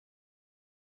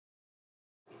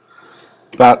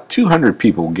About 200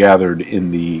 people gathered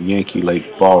in the Yankee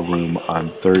Lake Ballroom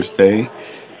on Thursday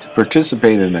to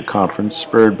participate in a conference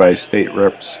spurred by State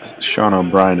Reps Sean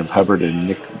O'Brien of Hubbard and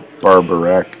Nick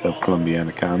Barbarak of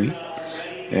Columbiana County,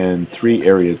 and 3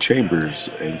 area chambers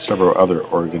and several other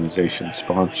organizations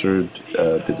sponsored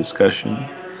the discussion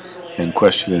and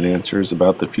question and answers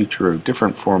about the future of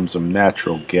different forms of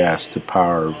natural gas to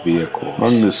power vehicles.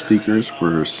 Among the speakers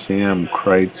were Sam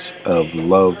Kreitz of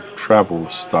Love Travel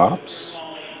Stops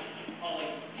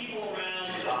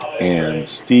and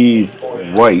Steve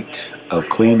White of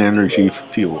Clean Energy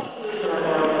Fuel.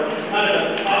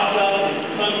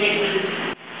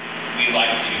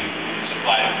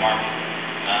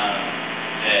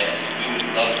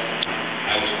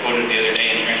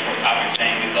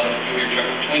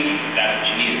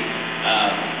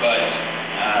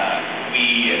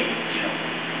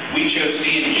 We chose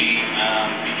CNG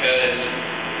because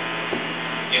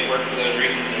it worked for those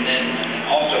reasons, and then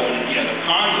also, the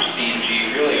cons of CNG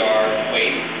really are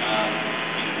weight.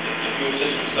 The fuel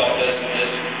system itself does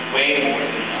this way more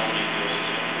than an LNG fuel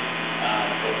system.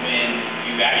 But when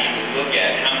you actually look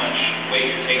at how much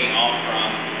weight you're taking off from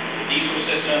the diesel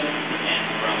system and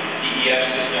from the DEF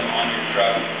system on your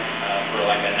truck, for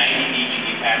like a 90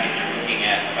 DGE package, you're looking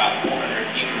at about 400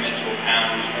 incremental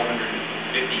pounds,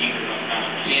 450 incremental pounds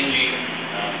for CNG,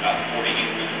 about 40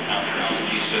 incremental pounds for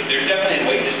LNG. So there's definitely a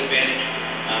weight disadvantage,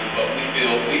 but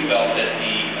we felt that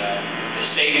the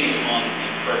savings on the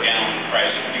per gallon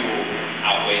price of fuel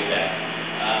outweighed that.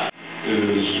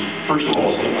 Is first of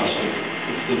all, it's domestic.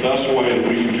 It's the best way that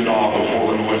we can get off of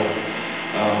foreign oil.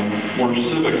 More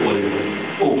specifically,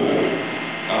 OPEC.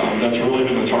 That's really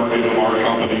been the target of our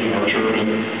company and our chairman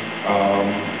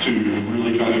to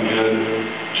really kind of get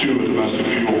to a domestic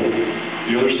fuel.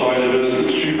 The other side of it is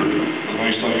it's cheaper. The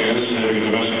nice thing is having a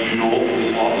domestic fuel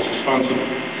is a lot less expensive.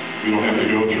 We don't have to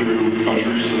go through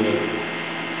countries that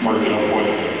mark it up quite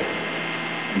a bit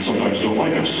and sometimes don't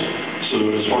like us. So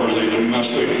as far as a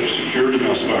domestic security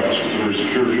aspect, it's a very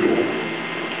secure fuel.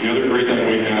 The other great thing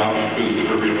we have is it's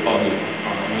very abundant.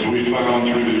 As we found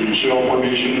through the shale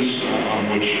formations,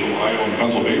 which Ohio and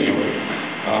Pennsylvania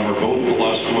are both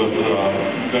blessed with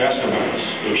vast amounts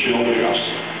of shale gas,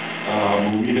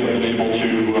 we have been able to,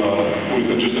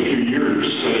 within just a few years,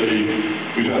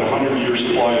 we've had a 100-year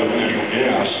supply of natural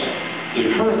gas.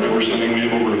 Currently, we're saying we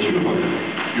have over a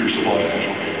 200-year supply of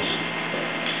natural gas.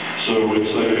 So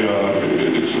it's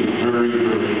a very,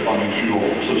 very abundant fuel.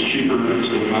 So it's cheaper, it's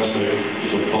domestic,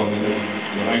 it's abundant,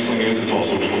 and the nice thing is it's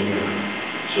also cleaner.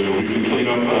 So we can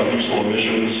clean up diesel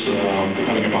emissions,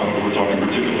 depending upon what we're talking,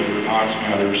 particularly NOx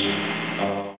matters.